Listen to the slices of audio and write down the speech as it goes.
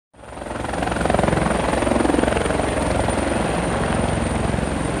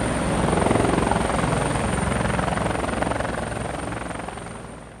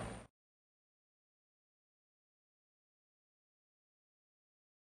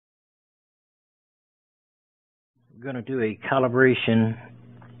We're going to do a calibration,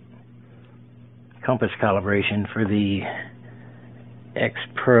 compass calibration for the X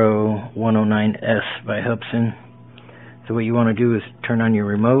Pro 109S by HUBSAN. So what you want to do is turn on your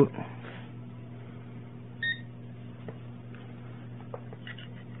remote,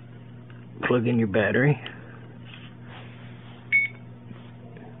 plug in your battery,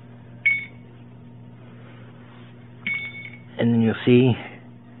 and then you'll see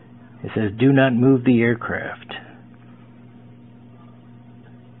it says do not move the aircraft.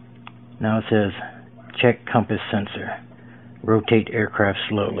 Now it says check compass sensor, rotate aircraft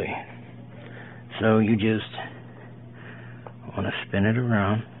slowly. So you just want to spin it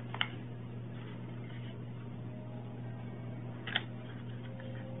around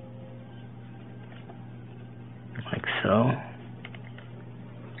like so.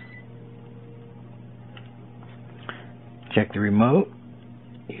 Check the remote.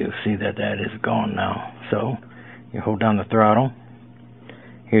 You'll see that is gone now. So you hold down the throttle.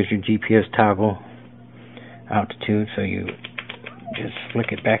 Here's your GPS toggle altitude, so you just flick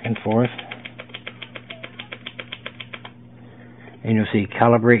it back and forth, and you'll see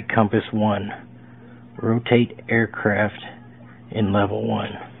Calibrate Compass 1, rotate aircraft in level 1.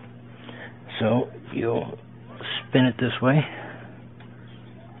 So you'll spin it this way,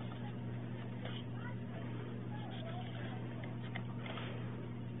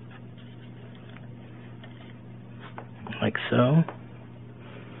 like so.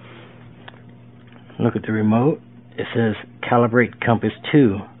 Look at the remote. It says Calibrate Compass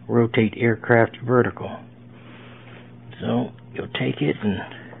 2, rotate aircraft vertical. So you'll take it and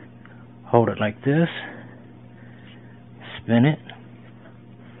hold it like this, spin it,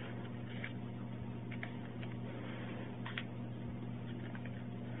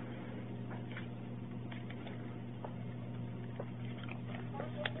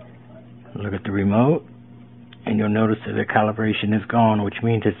 look at the remote, and you'll notice that the calibration is gone, which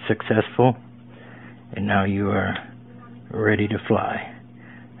means it's successful. And now you are ready to fly.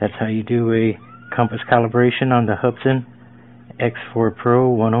 That's how you do a compass calibration on the HUBSAN X4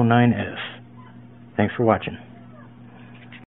 Pro 109S. Thanks for watching.